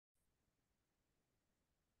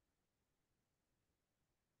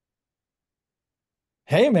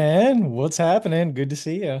Hey man, what's happening? Good to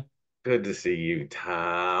see you. Good to see you,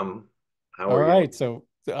 Tom. How All are you? right, so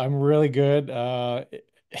I'm really good,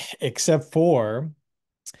 except for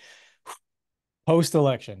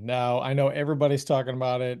post-election. Now, I know everybody's talking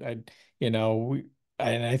about it. And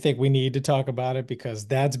I think we need to talk about it because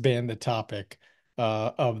that's been the topic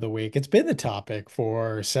of the week. It's been the topic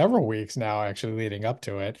for several weeks now, actually leading up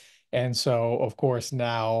to it. And so, of course,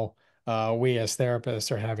 now we as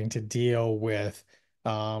therapists are having to deal with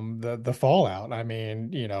the fallout. I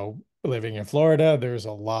mean, living in Florida, there's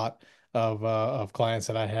a lot of clients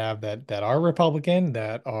that I have that are Republican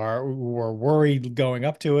that were worried going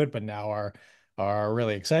up to it, but now are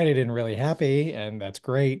really excited and really happy, and that's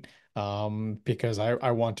great because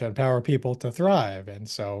I want to empower people to thrive. And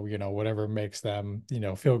so, whatever makes them,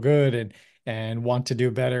 feel good and want to do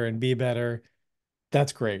better and be better,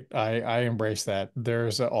 that's great. I embrace that.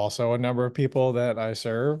 There's also a number of people that I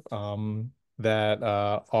serve that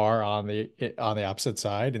are on the opposite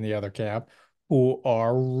side in the other camp who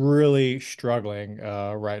are really struggling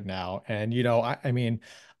right now. And I mean,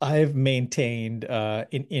 I've maintained an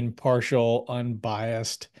impartial,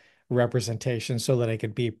 unbiased representation so that I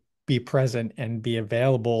could be present and be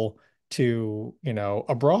available to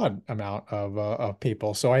a broad amount of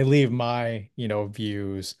people. So I leave my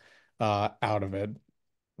views out of it.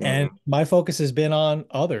 And Mm, my focus has been on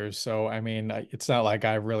others. So, I mean, it's not like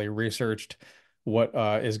I really researched what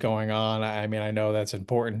is going on. I mean, I know that's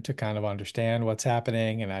important to kind of understand what's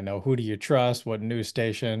happening, and I know who do you trust, what news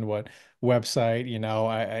station, what website,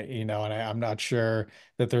 I'm not sure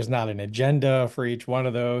that there's not an agenda for each one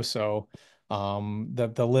of those. So,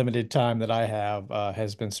 the limited time that I have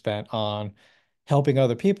has been spent on helping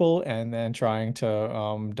other people and then trying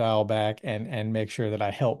to dial back and make sure that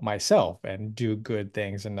I help myself and do good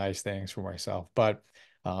things and nice things for myself. But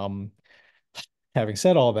um, having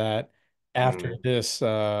said all that, after mm, this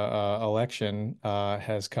election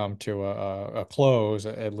has come to a close,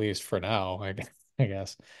 at least for now, I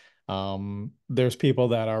guess, there's people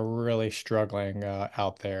that are really struggling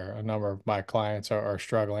out there. A number of my clients are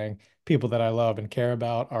struggling. People that I love and care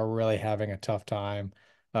about are really having a tough time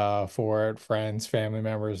for it. Friends, family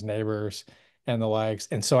members, neighbors, and the likes.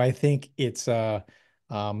 And so I think it's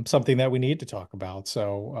something that we need to talk about.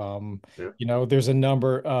 So, yeah, there's a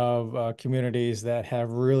number of communities that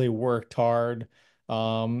have really worked hard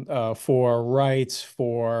for rights,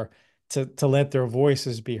 for to let their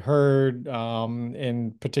voices be heard,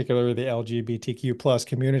 in particular the LGBTQ plus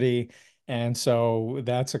community. And so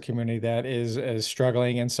that's a community that is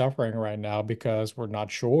struggling and suffering right now because we're not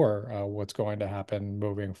sure what's going to happen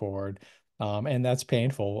moving forward. And that's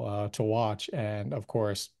painful to watch. And of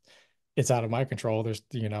course, it's out of my control. There's,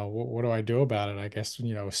 what do I do about it? I guess,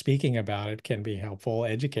 speaking about it can be helpful.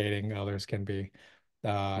 Educating others can be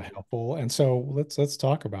helpful. And so let's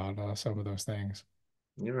talk about some of those things.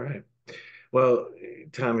 you're right. Well,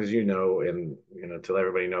 Tom, as you know, and to let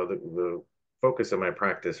everybody know, the focus of my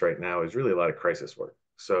practice right now is really a lot of crisis work.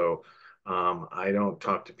 So I don't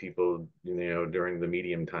talk to people, during the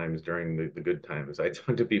medium times, during the good times. I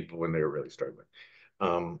talk to people when they're really struggling.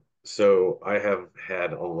 So I have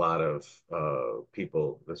had a lot of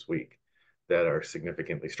people this week that are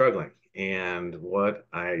significantly struggling. And what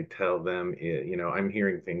I tell them is, I'm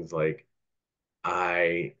hearing things like,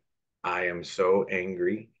 I I am so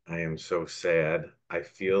angry. I am so sad. I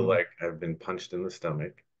feel Mhm. like I've been punched in the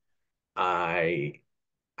stomach. I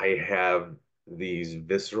I have these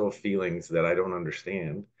visceral feelings that I don't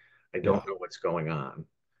understand. I Yeah. don't know what's going on.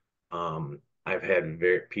 I've had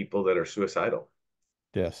people that are suicidal.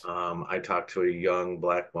 Yes. I talked to a young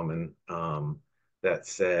black woman that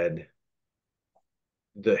said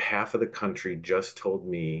the half of the country just told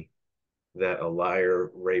me that a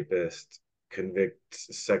liar, rapist, convict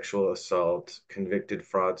sexual assault, convicted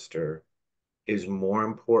fraudster is more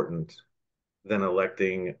important than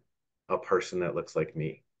electing a person that looks like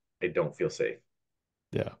me. I don't feel safe.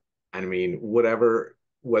 Yeah. I mean, whether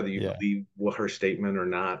you Yeah. believe what her statement or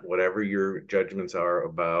not, whatever your judgments are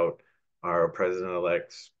about our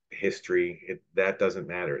president-elect's history, that doesn't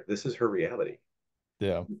matter. This is her reality.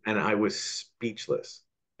 Yeah. And I was speechless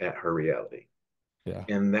at her reality. Yeah.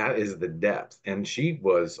 And that is the depth. And she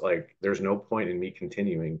was like, there's no point in me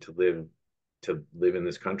continuing to live in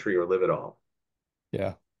this country or live at all.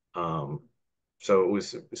 Yeah. Um, so it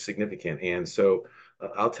was significant. And so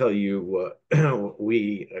I'll tell you what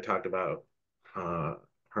we talked about, uh,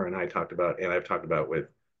 her and I talked about, and I've talked about with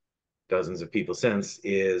dozens of people since,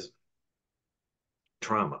 is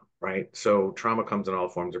trauma, right? So trauma comes in all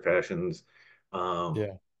forms or fashions. Um,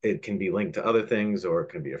 Yeah. it can be linked to other things or it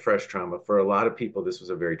can be a fresh trauma. For a lot of people, this was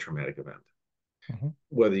a very traumatic event. Hmm.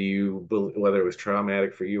 Whether it was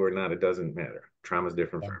traumatic for you or not, it doesn't matter. Trauma is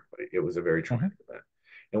different Yeah. for everybody. It was a very Hmm. traumatic event.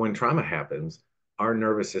 And when trauma happens, our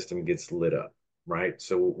nervous system gets lit up, right?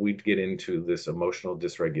 So we get into this emotional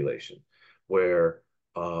dysregulation where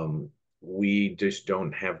um, we just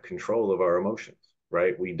don't have control of our emotions,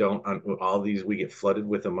 right? We don't, all these, we get flooded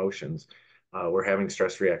with emotions. We're having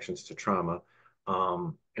stress reactions to trauma.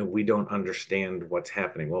 And we don't understand what's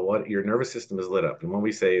happening. Well, what your nervous system is lit up. And what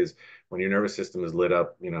we say is when your nervous system is lit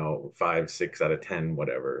up, 5, 6 out of 10,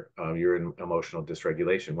 whatever, you're in emotional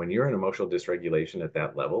dysregulation. When you're in emotional dysregulation at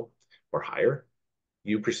that level or higher,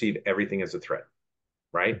 you perceive everything as a threat,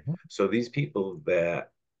 right? Hmm. So these people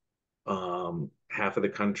that half of the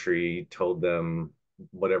country told them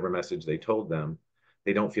whatever message they told them,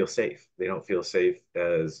 they don't feel safe. They don't feel safe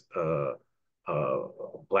as a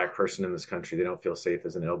black person in this country. They don't feel safe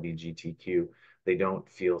as an LGBTQ. They don't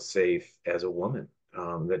feel safe as a woman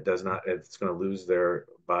that does not, it's going to lose their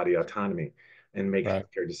body autonomy and make Right.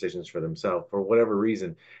 healthcare decisions for themselves. For whatever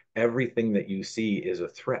reason, everything that you see is a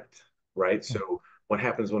threat, right? Mhm. So, what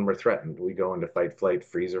happens when we're threatened? We go into fight, flight,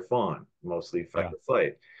 freeze, or fawn, mostly fight Yeah. or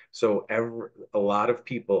flight. So a lot of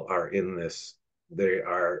people are in this. They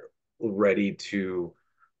are ready to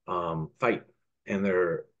fight,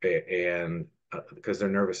 and because their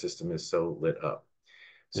nervous system is so lit up.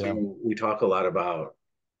 Yeah. So we talk a lot about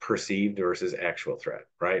perceived versus actual threat,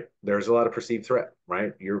 right? There's a lot of perceived threat,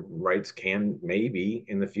 right? Your rights can maybe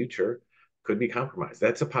in the future could be compromised.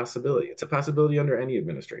 That's a possibility. It's a possibility under any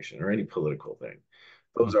administration or any political thing.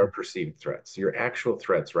 Those are Hmm. perceived threats. Your actual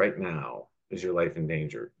threats right now is your life in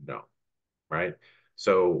danger? No, right?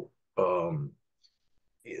 So um,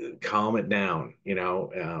 calm it down,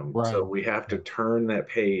 so Right. we have to Yeah. turn that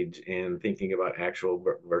page in thinking about actual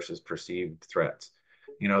versus perceived threats.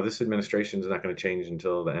 This administration is not going to change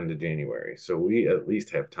until the end of January, so we at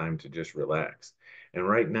least have time to just relax. And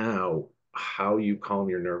right now, how you calm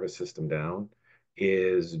your nervous system down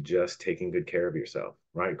is just taking good care of yourself,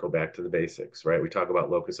 right? Go back to the basics, right? We talk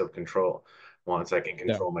about locus of control. Once I can Yeah.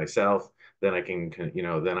 control myself, then I can,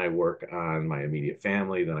 then I work on my immediate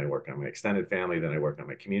family, then I work on my extended family, then I work on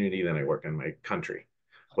my community, then I work on my country.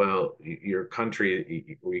 Well, your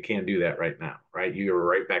country, you can't do that right now, right? You're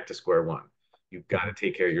right back to square one. You've got to Mhm.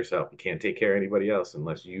 take care of yourself. You can't take care of anybody else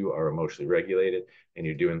unless you are emotionally regulated and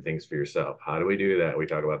you're doing things for yourself. How do we do that? We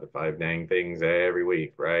talk about the five dang things every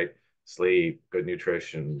week, right? Sleep, good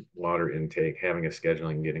nutrition, water intake, having a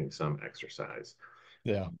scheduling, getting some exercise.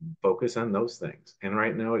 Yeah. Focus on those things. And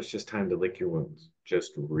right now, it's just time to lick your wounds.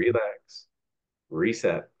 Just Mhm. relax,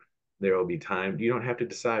 reset. There will be time. You don't have to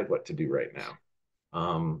decide what to do right now.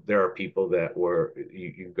 There are people that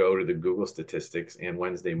you go to the Google statistics, and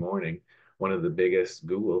Wednesday morning, one of the biggest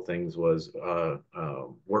Google things was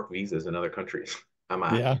work visas in other countries. I'm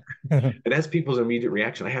out of Yeah. here. And that's people's immediate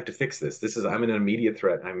reaction. I have to fix this. I'm an immediate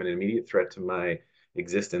threat. I'm an immediate threat to my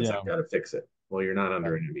existence. Yeah. I've got to fix it. Well, you're not Right.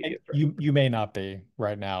 under an And immediate threat. you may not be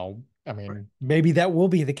right now. I Right. mean, maybe that will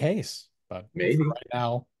be the case, but for Maybe. right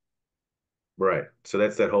now, Right. So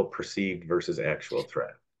that's that whole perceived versus actual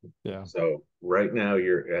threat. yeah. So right now,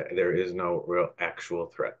 there is no real actual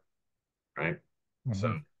threat, right? So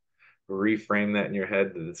Hmm. reframe that in your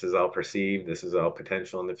head that this is all perceived, this is all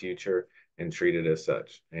potential in the future, and treat it as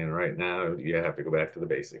such. And right now, you have to go back to the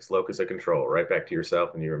basics. Locus of control, right back to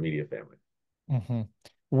yourself and your immediate family. Hmm.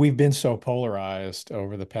 We've been so polarized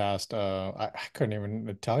over the past, I couldn't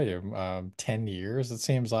even tell you, 10 years, it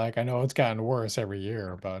seems like. I know it's gotten worse every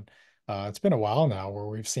year, but it's been a while now where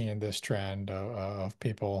we've seen this trend of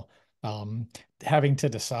people um, having to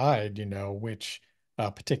decide, which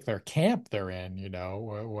particular camp they're in,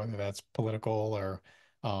 whether that's political or,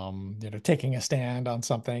 taking a stand on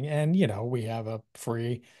something. And, we have a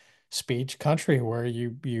free speech country where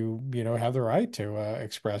you have the right to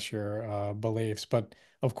express your beliefs. But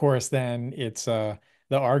of course, then it's the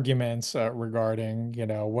arguments regarding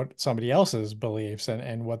what somebody else's beliefs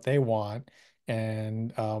and what they want,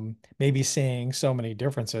 and maybe seeing so many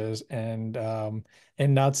differences and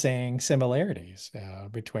not seeing similarities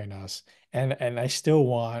between us. And I still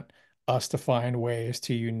want us to find ways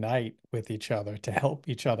to unite with each other, to help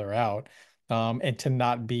each other out, and to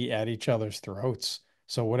not be at each other's throats.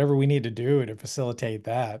 So whatever we need to do to facilitate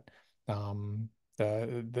that, um,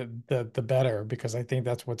 the better, because I think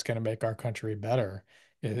that's what's going to make our country better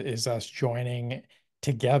is us joining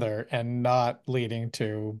together and not leading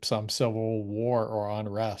to some civil war or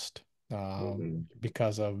unrest Mhm.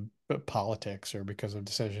 because of politics or because of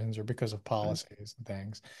decisions or because of Right. policies and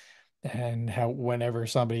things. And how whenever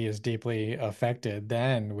somebody is deeply affected,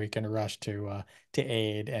 then we can rush to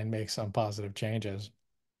aid and make some positive changes.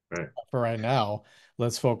 Right. For right now,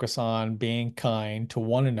 let's focus on being kind to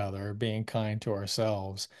one another, being kind to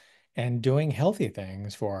ourselves, and doing healthy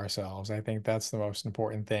things for ourselves. I think that's the most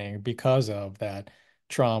important thing because of that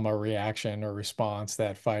trauma reaction or response,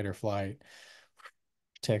 that fight or flight.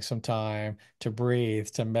 Take some time to breathe,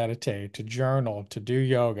 to meditate, to journal, to do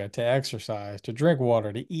yoga, to exercise, to drink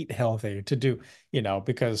water, to eat healthy, to do,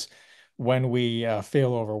 because when we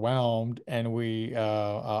feel overwhelmed and we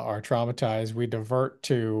are traumatized, we divert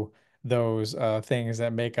to those things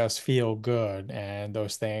that make us feel good. And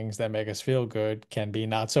those things that make us feel good can be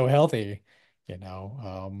not so healthy,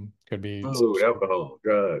 could be Food, substance. alcohol,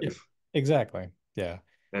 Yeah, drugs, exactly. Yeah.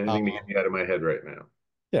 anything to get Um, me out of my head right now.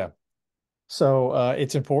 yeah. So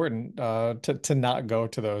it's important to not go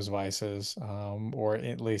to those vices, or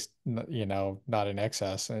at least not in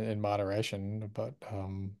excess, in moderation,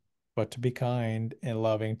 but to be kind and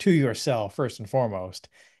loving to yourself first and foremost,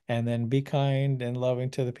 and then be kind and loving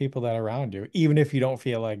to the people that are around you, even if you don't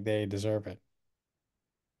feel like they deserve it.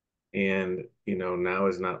 And now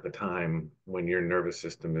is not the time when your nervous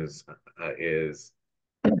system is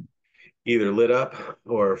either lit up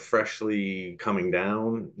or freshly coming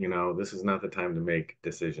down. This is not the time to make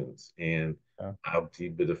decisions. And Yeah. I'll be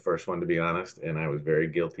the first one to be honest, and I was very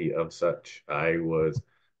guilty of such. I was,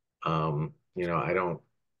 I don't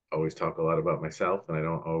always talk a lot about myself, and I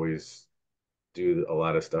don't always do a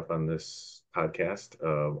lot of stuff on this podcast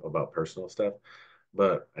about personal stuff.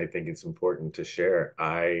 But I think it's important to share.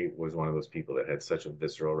 I was one of those people that had such a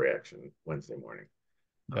visceral reaction Wednesday morning.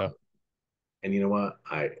 Yeah. And you know what?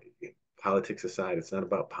 Politics aside, it's not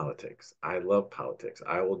about politics. I love politics.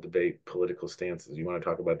 I will debate political stances. You want to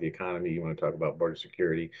talk about the economy, you want to talk about border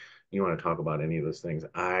security, you want to talk about any of those things.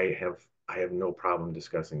 I have no problem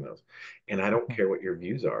discussing those. And I don't Mhm. care what your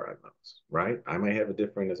views are on those, right? I might have a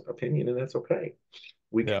different opinion and that's okay.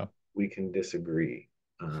 We can Yeah. we can disagree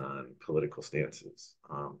on political stances.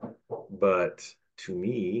 But to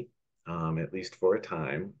me, at least for a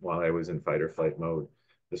time, while I was in fight or flight mode,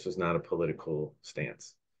 this was not a political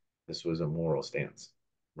stance. This was a moral stance,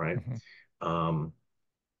 right? Mhm. Um,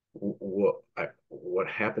 what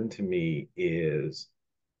happened to me is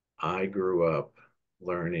I grew up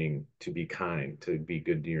learning to be kind, to be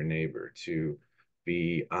good to your neighbor, to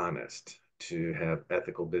be honest, to have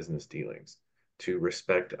ethical business dealings, to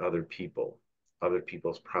respect other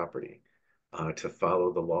people's property, to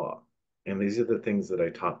follow the law. And these are the things that I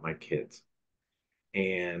taught my kids.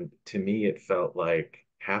 And to me, it felt like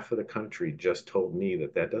half of the country just told me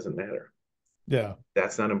that that doesn't matter. Yeah.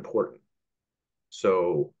 That's not important.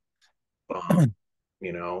 So, um,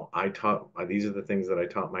 I taught these are the things that I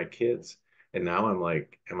taught my kids. And now I'm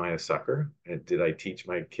like, am I a sucker? And did I teach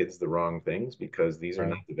my kids the wrong things because these are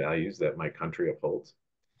not Right. the values that my country upholds?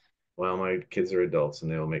 Well, my kids are adults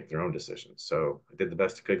and they'll make their own decisions. So I did the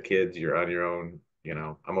best I could, kids. You're on your own.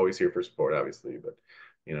 I'm always here for support, obviously, but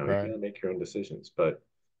you Right. gotta make your own decisions. But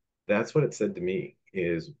that's what it said to me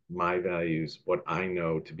is my values, what I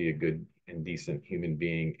know to be a good and decent human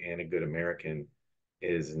being and a good American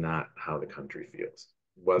is not how the country feels.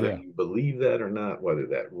 Whether Yeah. you believe that or not, whether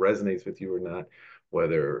that resonates with you or not,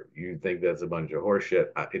 whether you think that's a bunch of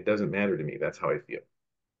horseshit, it doesn't matter to me. That's how I feel.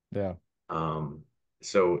 Yeah. Um,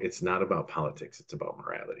 so it's not about politics, it's about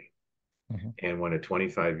morality. Mhm. And when a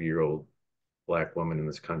 25-year-old Black woman in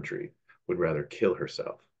this country would rather kill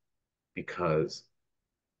herself because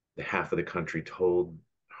the half of the country told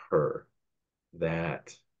her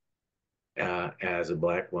that as a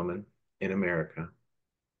Black woman in America,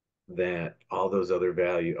 that all those other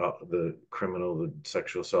value, the criminal, the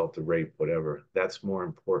sexual assault, the rape, whatever, that's more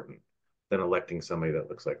important than electing somebody that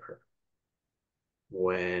looks like her.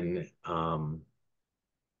 When I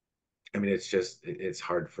mean, it's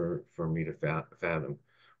hard for me to fathom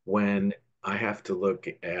when I have to look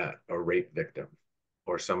at a rape victim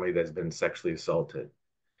or somebody that's been sexually assaulted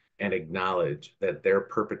and acknowledge that their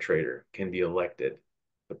perpetrator can be elected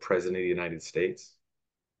the president of the United States.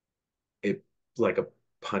 It's like a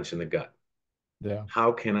punch in the gut. Yeah.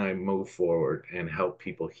 How can I move forward and help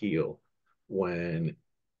people heal when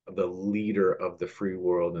the leader of the free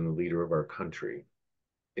world and the leader of our country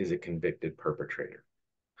is a convicted perpetrator?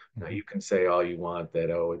 Now, Mhm. you can say all you want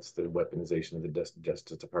that, oh, it's the weaponization of the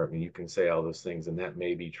Justice Department. You can say all those things, and that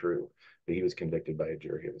may be true, but he was convicted by a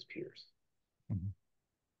jury of his peers. Mhm.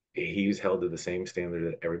 He's held to the same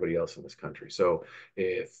standard that everybody else in this country. So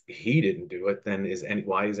if he didn't do it, then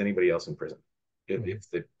why is anybody else in prison? If, Mhm. if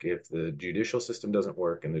the if the judicial system doesn't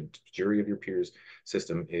work and the jury of your peers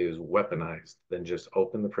system is weaponized, then just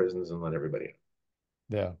open the prisons and let everybody out.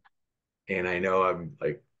 Yeah. And I know I'm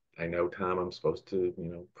like I know, Tom, I'm supposed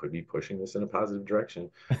to, could be pushing this in a positive direction,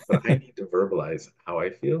 but I need to verbalize how I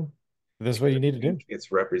feel This is what because you I need to do. think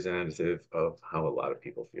it's representative of how a lot of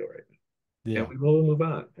people feel right now. And Yeah. we will move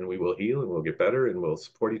on and we will heal and we'll get better and we'll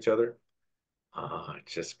support each other.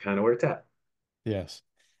 It's just kind of where it's at. Yes.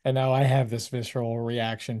 And now I have this visceral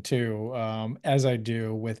reaction too, as I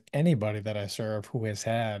do with anybody that I serve who has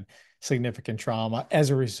had significant trauma as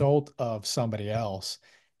a result of somebody else.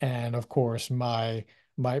 And of course, my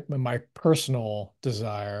personal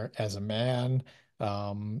desire as a man,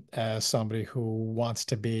 as somebody who wants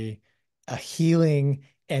to be a healing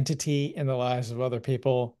entity in the lives of other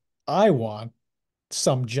people, I want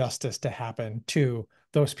some justice to happen to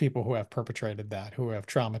those people who have perpetrated that, who have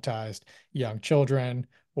traumatized young children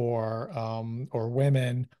or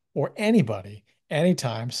women or anybody.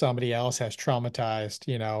 Anytime somebody else has traumatized,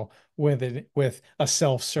 with a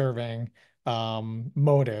self-serving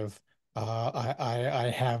motive,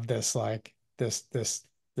 I have this like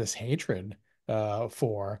this hatred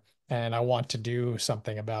for, and I want to do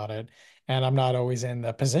something about it. And I'm not always in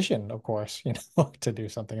the position, of course, to do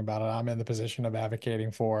something about it. I'm in the position of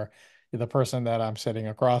advocating for the person that I'm sitting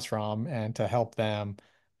across from and to help them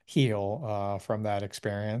heal from that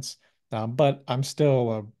experience. But I'm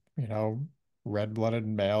still a, red-blooded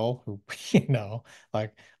male who,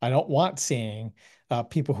 like I don't want seeing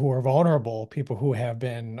people who are vulnerable, people who have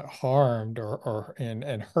been harmed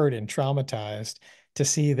and hurt and traumatized, to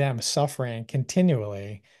see them suffering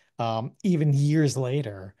continually, even years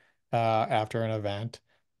later after an event.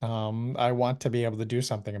 I want to be able to do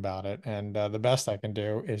something about it. And the best I can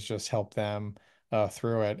do is just help them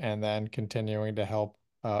through it, and then continuing to help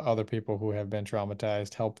other people who have been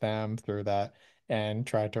traumatized, help them through that, and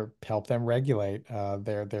try to help them regulate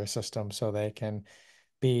their system so they can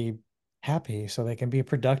be happy, so they can be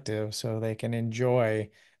productive, so they can enjoy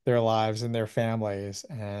their lives and their families.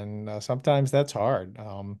 And sometimes that's hard.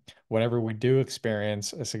 Whenever we do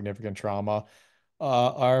experience a significant trauma,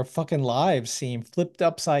 our fucking lives seem flipped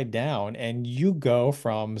upside down, and you go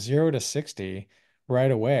from 0 to 60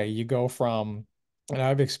 right away. You go from, and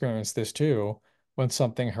I've experienced this too, when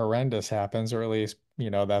something horrendous happens, or at least,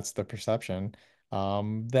 that's the perception,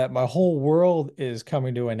 that my whole world is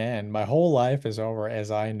coming to an end. My whole life is over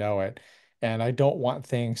as I know it, and I don't want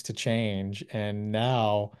things to change. And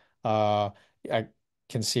now, I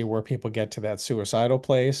can see where people get to that suicidal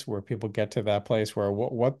place, where people get to that place where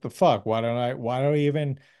what the fuck? Why do I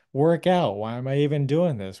even work out? Why am I even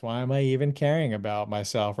doing this? Why am I even caring about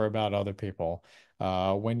myself or about other people?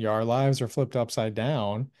 When our lives are flipped upside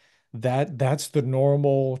down, that's the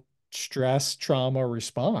normal stress trauma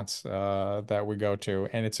response that we go to.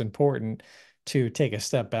 And it's important to take a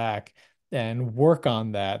step back and work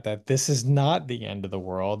on that this is not the end of the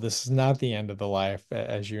world. This is not the end of the life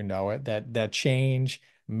as you know it. That change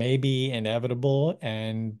may be inevitable,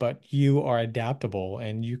 and but you are adaptable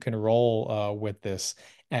and you can roll with this.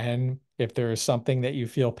 And if there is something that you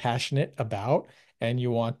feel passionate about and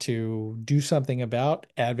you want to do something about,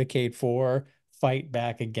 advocate for, fight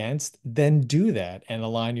back against, then do that and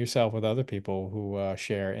align yourself with other people who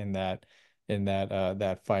share in that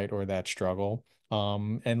fight or that struggle.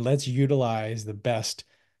 And let's utilize the best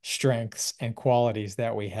strengths and qualities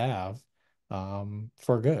that we have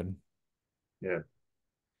for good. Yeah.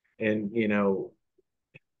 And,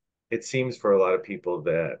 it seems for a lot of people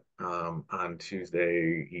that on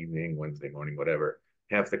Tuesday evening, Wednesday morning, whatever,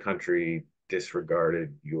 half the country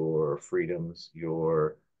disregarded your freedoms,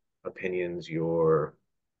 your opinions, your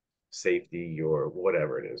safety, your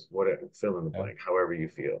whatever it is, whatever, fill in the Yeah, blank, however you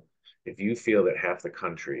feel. If you feel that half the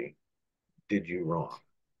country did you wrong,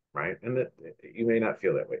 right? And that you may not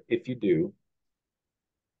feel that way. If you do,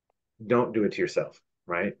 don't do it to yourself,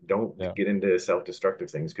 right? Don't yeah, get into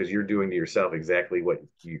self-destructive things because you're doing to yourself exactly what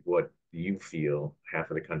you feel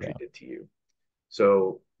half of the country yeah, did to you.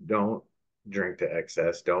 So don't drink to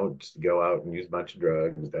excess. Don't go out and use a bunch of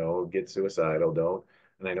drugs. Don't get suicidal. Don't.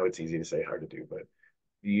 And I know it's easy to say, hard to do, but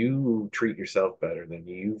you treat yourself better than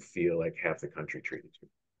you feel like half the country treated you,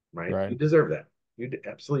 right? right. You deserve that. You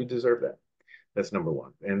absolutely deserve that. That's number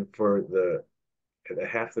one. And for the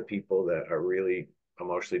half the people that are really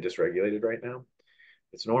emotionally dysregulated right now,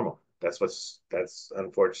 it's normal. That's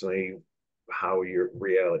unfortunately how your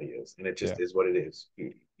reality is, and it Yeah, just is what it is.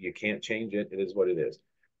 You can't change it. It is what it is.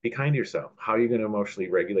 Be kind to yourself. How are you going to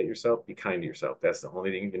emotionally regulate yourself? Be kind to yourself. That's the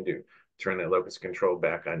only thing you can do. Turn that locus of control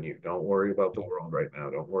back on you. Don't worry about the yeah, world right now.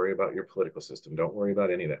 Don't worry about your political system. Don't worry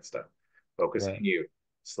about any of that stuff. Focus right. on you.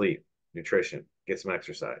 Sleep, nutrition, get some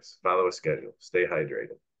exercise, follow a schedule, stay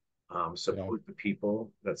hydrated, Yeah, support the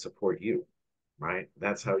people that support you, right?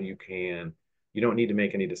 That's how you can. You don't need to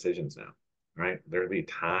make any decisions now. right? There'll be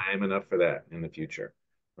time enough for that in the future.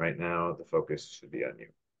 Right now, the focus should be on you.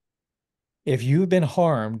 If you've been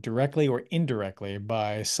harmed directly or indirectly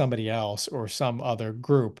by somebody else or some other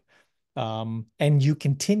group, and you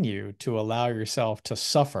continue to allow yourself to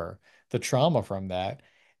suffer the trauma from that,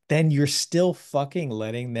 then you're still fucking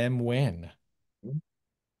letting them win.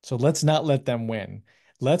 So let's not let them win.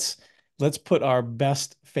 Let's let's put our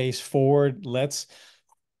best face forward. Let's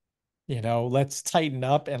tighten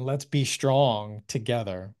up and let's be strong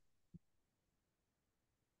together.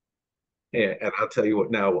 And I'll tell you what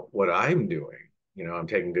now, what I'm doing, I'm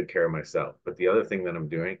taking good care of myself. But the other thing that I'm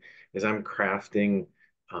doing is I'm crafting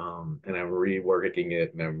and I'm reworking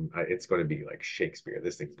it and it's going to be like Shakespeare.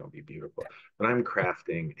 This thing's going to be beautiful. But I'm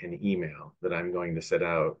crafting an email that I'm going to set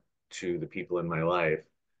out to the people in my life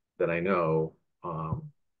that I know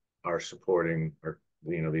are supporting or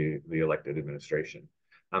the elected administration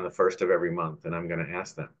on the first of every month. And I'm going to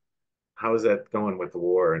ask them, how is that going with the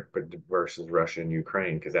war versus Russia and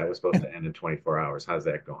Ukraine? Because that was supposed to end in 24 hours. How's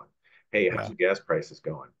that going? Hey, how's Yeah. the gas prices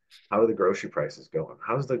going? How are the grocery prices going?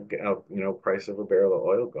 How's the price of a barrel of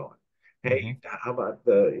oil going? Hey, Hmm. how about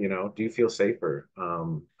do you feel safer?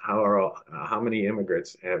 How many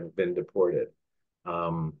immigrants have been deported?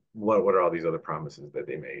 What are all these other promises that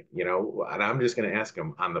they made? And I'm just going to ask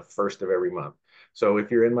them on the first of every month. So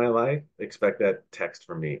if you're in my life, expect that text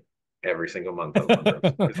from me every single month on one of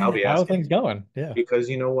those because I'll be How are asking things you going? Yeah. because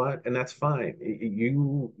you know what, and that's fine.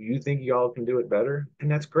 You think y'all can do it better, and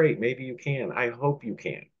that's great. Maybe you can. I hope you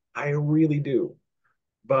can. I really do.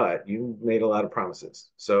 But you made a lot of promises,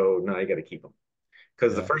 so now you got to keep them.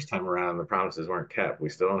 Because the Yeah. first time around, the promises weren't kept. We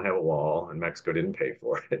still don't have a wall, and Mexico didn't pay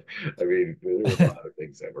for it. I mean, there was a lot of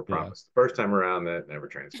things that were Yeah. promised. The first time around, that never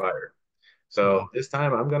transpired. So Yeah. this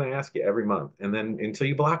time, I'm going to ask you every month, and then until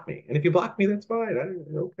you block me. And if you block me, that's fine.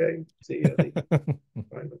 Okay, see ya.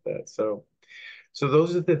 Fine with that. So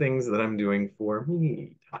those are the things that I'm doing for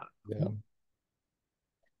me. Yeah.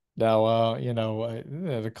 Now,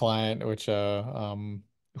 the client, which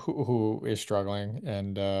who is struggling,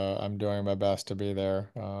 and I'm doing my best to be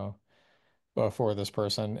there for this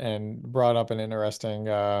person, and brought up an interesting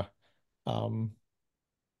um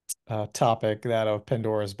topic, that of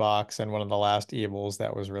Pandora's box, and one of the last evils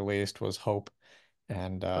that was released was hope.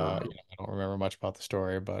 And Um, I don't remember much about the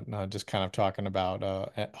story, but just kind of talking about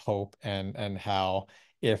hope, and how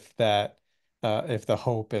if that if the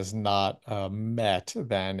hope is not met,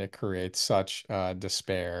 then it creates such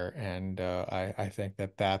despair. And I think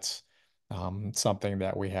that that's something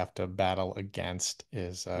that we have to battle against.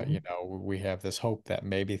 Is mhm, we have this hope that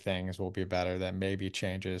maybe things will be better, that maybe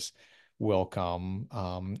changes will come,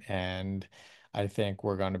 and I think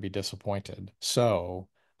we're going to be disappointed. So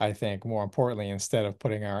I think more importantly, instead of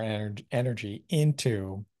putting our energy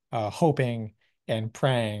into hoping and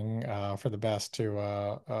praying for the best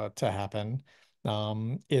to happen,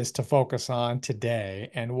 is to focus on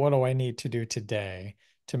today, and what do I need to do today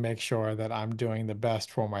to make sure that I'm doing the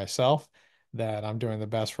best for myself, that I'm doing the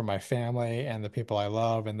best for my family and the people I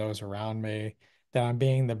love and those around me, that I'm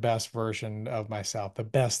being the best version of myself, the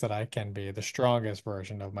best that I can be, the strongest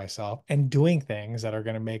version of myself, and doing things that are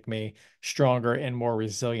going to make me stronger and more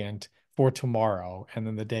resilient for tomorrow, and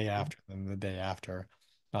then the day after, then the day after.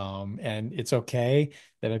 And it's okay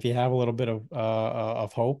that if you have a little bit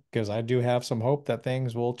of hope, because I do have some hope that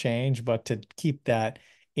things will change, but to keep that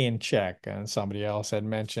in check. And somebody else had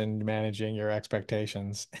mentioned managing your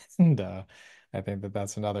expectations, and I think that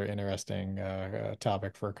that's another interesting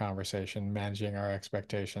topic for conversation, managing our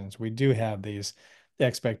expectations. We do have these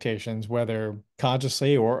expectations, whether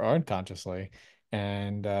consciously or unconsciously,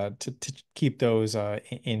 and to keep those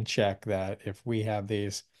in check, that if we have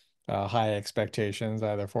these high expectations,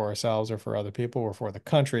 either for ourselves or for other people or for the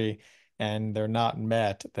country, and they're not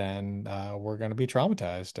met, then we're going to be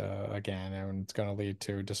traumatized again, and it's going to lead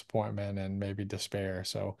to disappointment and maybe despair.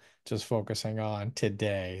 So just focusing on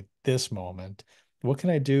today, this moment, what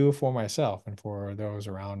can I do for myself and for those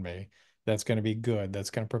around me that's going to be good,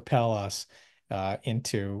 that's going to propel us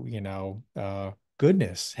into,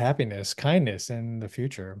 goodness, happiness, kindness in the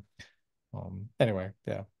future. Anyway,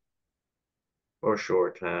 yeah. for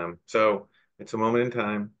sure, Tom. So it's a moment in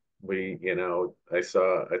time. I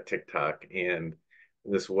saw a TikTok and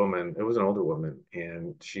this woman, it was an older woman,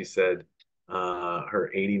 and she said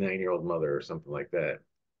her 89-year-old mother or something like that,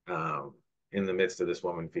 um, in the midst of this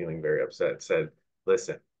woman feeling very upset, said,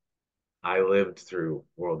 listen, I lived through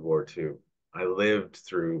World War II. I lived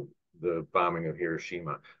through the bombing of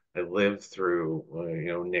Hiroshima. I lived through,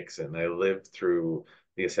 Nixon. I lived through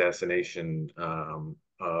the assassination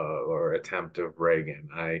or attempt of Reagan.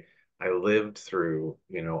 I lived through,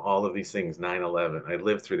 all of these things, 9/11. I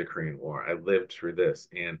lived through the Korean War. I lived through this.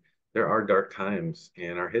 And there are dark times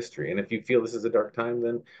in our history. And if you feel this is a dark time,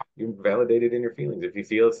 then you validate it in your feelings. If you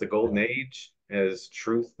feel it's the golden Yeah. age, as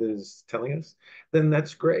truth is telling us, then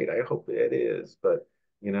that's great. I hope it is. But,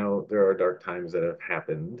 there are dark times that have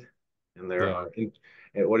happened. And there Yeah. are,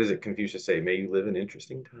 and what does it Confucius say? May you live in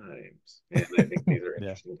interesting times. And I think these are Yeah.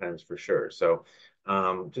 interesting times for sure. So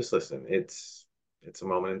just listen, it's a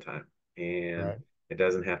moment in time, and Right. it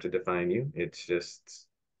doesn't have to define you. It's just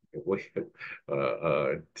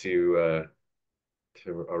to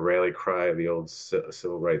a rally cry of the old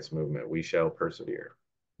civil rights movement. We shall persevere.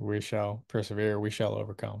 We shall persevere. We shall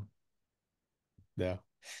overcome. Yeah.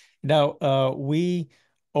 Now, we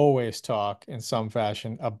always talk in some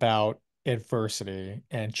fashion about adversity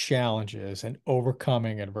and challenges and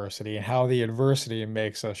overcoming adversity and how the adversity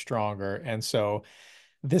makes us stronger. And so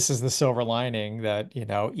this is the silver lining that,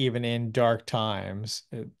 even in dark times,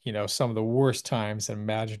 some of the worst times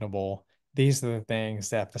imaginable, these are the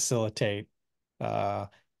things that facilitate uh,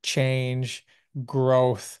 change,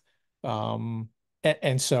 growth. And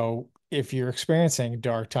so if you're experiencing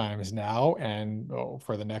dark times now and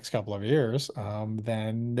for the next couple of years,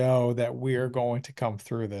 then know that we are going to come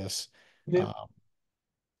through this Yeah, um,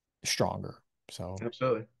 stronger. So,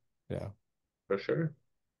 absolutely, yeah. for sure.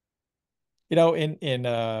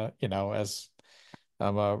 As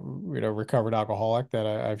I'm a recovered alcoholic that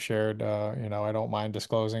I've shared. I don't mind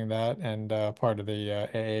disclosing that. And part of the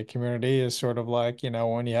AA community is sort of like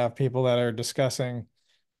when you have people that are discussing.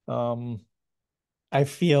 Um, I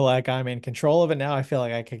feel like I'm in control of it now. I feel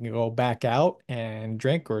like I can go back out and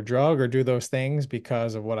drink or drug or do those things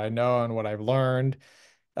because of what I know and what I've learned.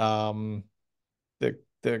 Um, the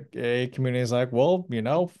AA community is like, well,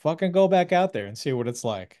 fucking go back out there and see what it's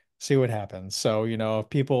like, see what happens. So, if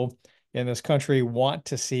people in this country want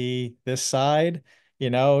to see this side,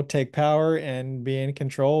 take power and be in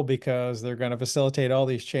control because they're going to facilitate all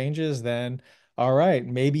these changes, then all right,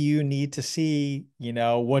 maybe you need to see,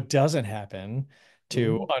 what doesn't happen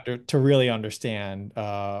Mhm. to really understand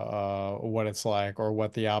what it's like or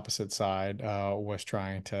what the opposite side was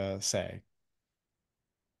trying to say.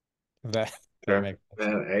 That that Sure. makes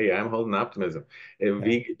sense. Man, hey, I'm holding optimism. If Yeah.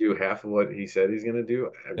 V could do half of what he said he's going to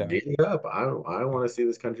do, Yeah. get it up. I want to see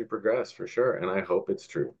this country progress for sure, and I hope it's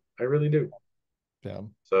true. I really do. Yeah.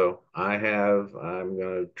 So I'm going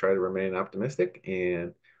to try to remain optimistic,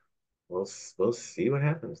 and we'll see what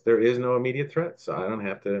happens. There is no immediate threat, so I don't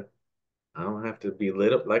have to be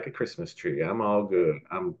lit up like a Christmas tree. I'm all good.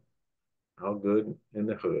 I'm all good in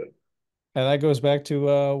the hood. And that goes back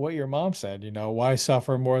to what your mom said, why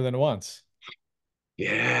suffer more than once?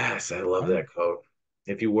 Yes, I love Right. that quote.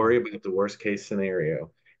 If you worry about the worst case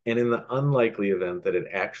scenario, and in the unlikely event that it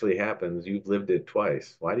actually happens, you've lived it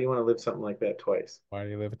twice. Why do you want to live something like that twice? Why do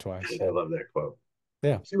you live it twice? I Yeah. love that quote.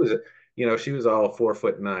 Yeah. She was, she was all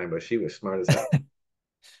 4'9", but she was smart as hell.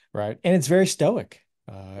 Right. And it's very stoic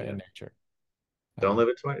Yeah. in nature. Don't Uh, live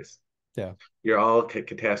it twice. yeah. You're all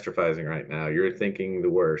catastrophizing right now. You're thinking the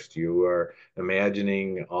worst. You are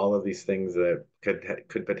imagining all of these things that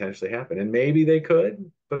could potentially happen, and maybe they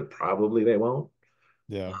could, but probably they won't.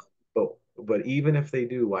 Yeah. But even if they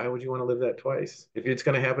do, why would you want to live that twice? If it's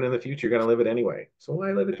going to happen in the future, you're going to live it anyway. So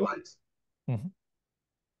why live it Yeah. twice? Mhm.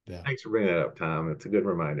 Yeah. Thanks for bringing that up, Tom. It's a good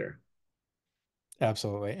reminder.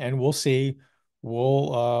 Absolutely. And we'll see.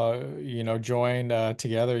 We'll join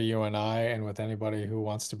together, you and I, and with anybody who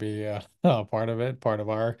wants to be a part of it, part of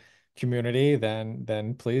our community,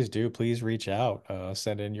 then please do. Please reach out.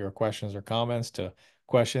 Send in your questions or comments to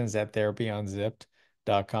questions at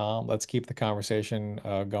therapyunzipped.com. Let's keep the conversation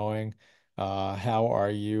going. How are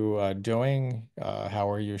you doing? How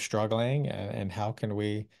are you struggling? And how can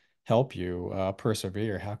we help you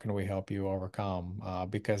persevere? How can we help you overcome?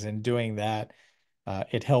 Because in doing that,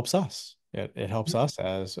 it helps us. It helps us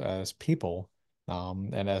as people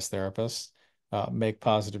and as therapists make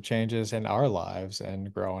positive changes in our lives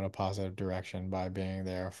and grow in a positive direction by being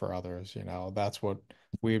there for others. That's what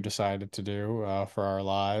we've decided to do for our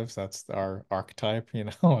lives. That's our archetype,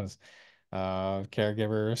 as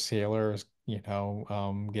caregivers, healers,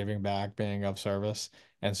 giving back, being of service.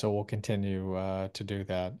 And so we'll continue to do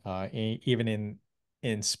that, even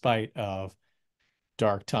in spite of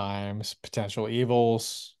dark times, potential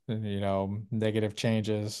evils, negative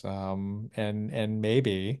changes, and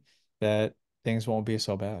maybe that things won't be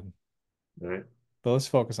so bad. Right? But let's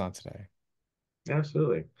focus on today.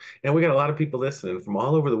 Absolutely. And we got a lot of people listening from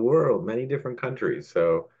all over the world, many different countries.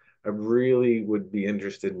 So I really would be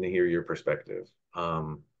interested in to hear your perspective.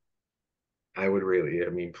 I would really, I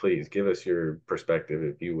mean, please give us your perspective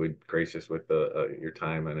if you would grace us with your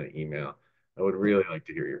time and an email. I would really like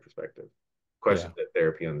to hear your perspective. Yeah, Questions at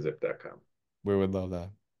therapyunzip.com. we would love that.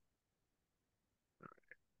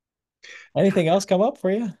 Anything else come up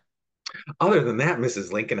for you? Other than that,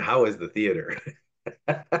 Mrs. Lincoln, how is the theater?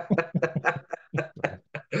 I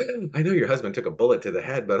know your husband took a bullet to the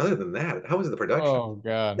head, but other than that, how was the production? Oh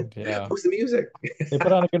God, How yeah. was the music? They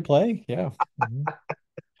put on a good play. Yeah. Mhm.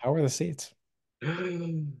 How are the seats?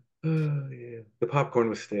 Oh, yeah. The popcorn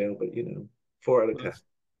was stale, but 4 out of 10. Let's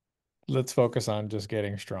let's focus on just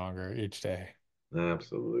getting stronger each day.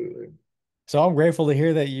 Absolutely. So I'm grateful to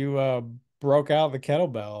hear that you broke out the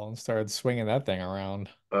kettlebell and started swinging that thing around.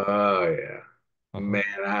 Oh, yeah. Uh-huh. Man,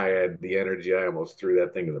 I had the energy. I almost threw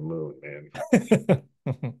that thing to the moon, man.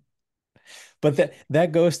 But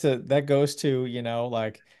that goes to,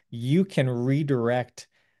 like you can redirect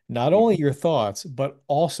not only your thoughts, but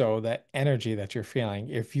also that energy that you're feeling.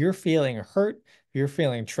 If you're feeling hurt, if you're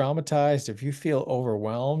feeling traumatized, if you feel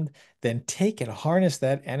overwhelmed, then take and harness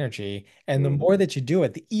that energy. And the more Mhm, that you do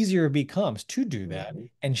it, the easier it becomes to do that mhm,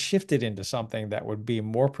 and shift it into something that would be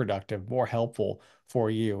more productive, more helpful for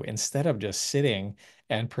you instead of just sitting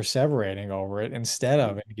and perseverating over it instead mhm,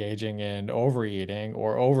 of engaging in overeating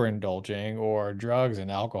or overindulging or drugs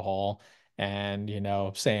and alcohol and,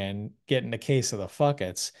 saying, getting a case of the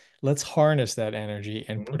fuckets. Let's harness that energy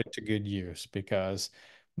and mhm, put it to good use because,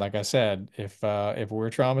 like I said, if we're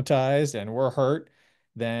traumatized and we're hurt,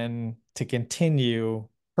 then to continue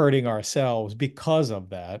hurting ourselves because of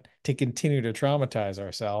that, to continue to traumatize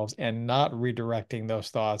ourselves and not redirecting those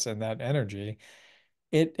thoughts and that energy,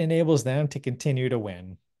 it enables them to continue to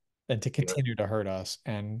win and to yeah, continue to hurt us.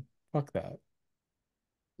 And fuck that.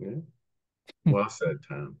 yeah. Well said,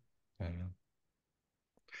 Tom. I don't know.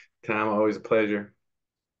 Tom, always a pleasure.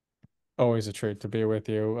 Always a treat to be with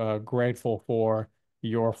you. Grateful for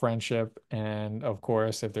your friendship. And of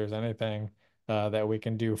course, if there's anything that we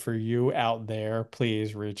can do for you out there,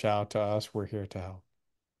 please reach out to us. We're here to help.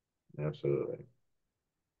 Absolutely.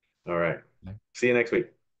 All right. Okay. See you next week.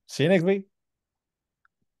 See you next week.